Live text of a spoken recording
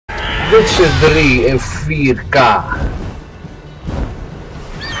Witcher 3 in 4K.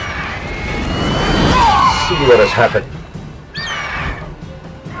 See what has happened.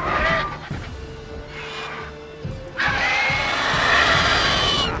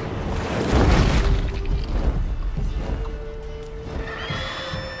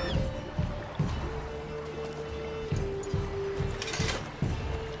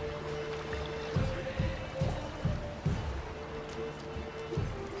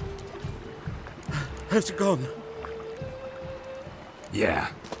 Has it gone? Yeah.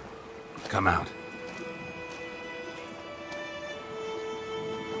 Come out.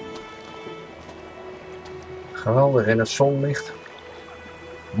 Geweldig in het zonlicht.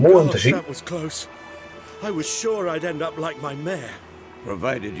 Mooi om te zien. That was close. I was sure I'd end up like my mare.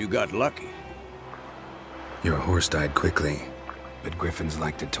 Provided you got lucky. Your horse died quickly, but griffins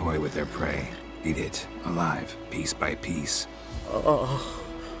like to toy with their prey. Eat it, alive, piece by piece. Oh.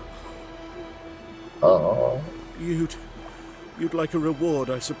 You'd like a reward,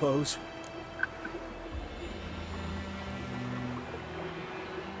 I suppose.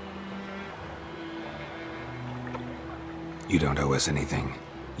 You don't owe us anything.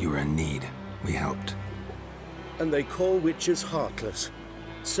 You were in need. We helped. And they call witches heartless.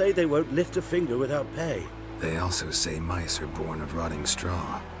 Say they won't lift a finger without pay. They also say mice are born of rotting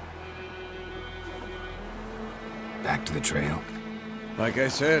straw. Back to the trail? Like I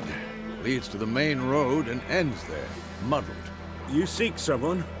said, leads to the main road and ends there, muddled. You seek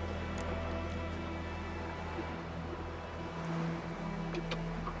someone?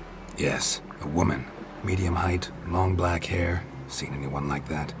 Yes, a woman. Medium height, long black hair. Seen anyone like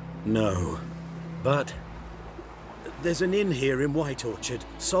that? No. But there's an inn here in White Orchard.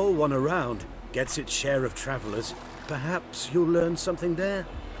 Sole one around. Gets its share of travelers. Perhaps you'll learn something there?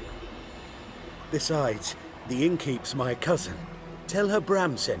 Besides, the innkeep's my cousin. Tell her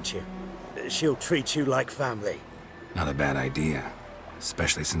Bram sent you. She'll treat you like family. Not a bad idea.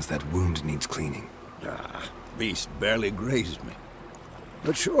 Especially since that wound needs cleaning. Ah, beast barely grazed me.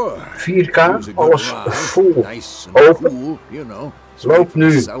 But sure. 4K, alles full nice and open. cool, you know. Loopt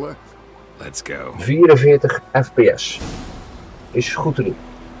nu Let's go. 44 fps. Is goed te doen.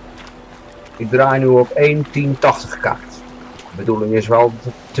 Ik draai nu op 1.1080 kaart. De bedoeling is wel dat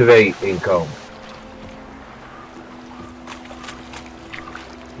er 2 inkomen.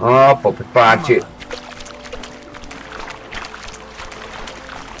 Hop, op het paardje.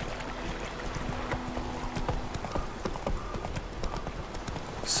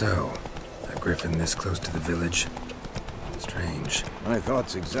 So, a griffin this close to the village? Strange. My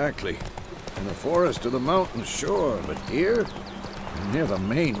thoughts exactly. In the forest or the mountains, sure, but here? Near the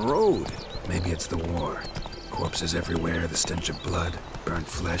main road. Maybe it's the war. Corpses everywhere, the stench of blood, burnt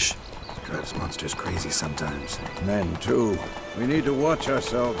flesh. Drives monsters crazy sometimes. Men, too. We need to watch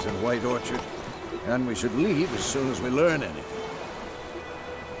ourselves in White Orchard. And we should leave as soon as we learn anything.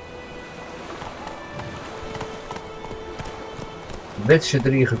 Witcher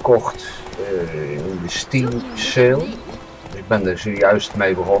 3 gekocht in de Steam sale. Ik ben er zojuist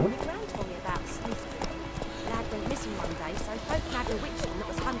mee begonnen.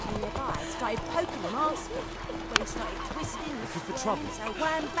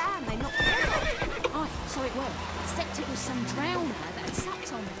 So it was. Except it was some drowner that had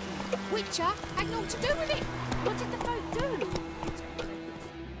sucked on me. Witcher had naught to do with it. What did the folk do?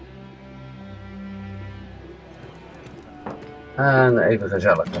 En even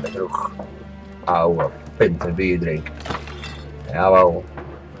gezellig met de kroeg. Oude pinten bier drinken. Jawel.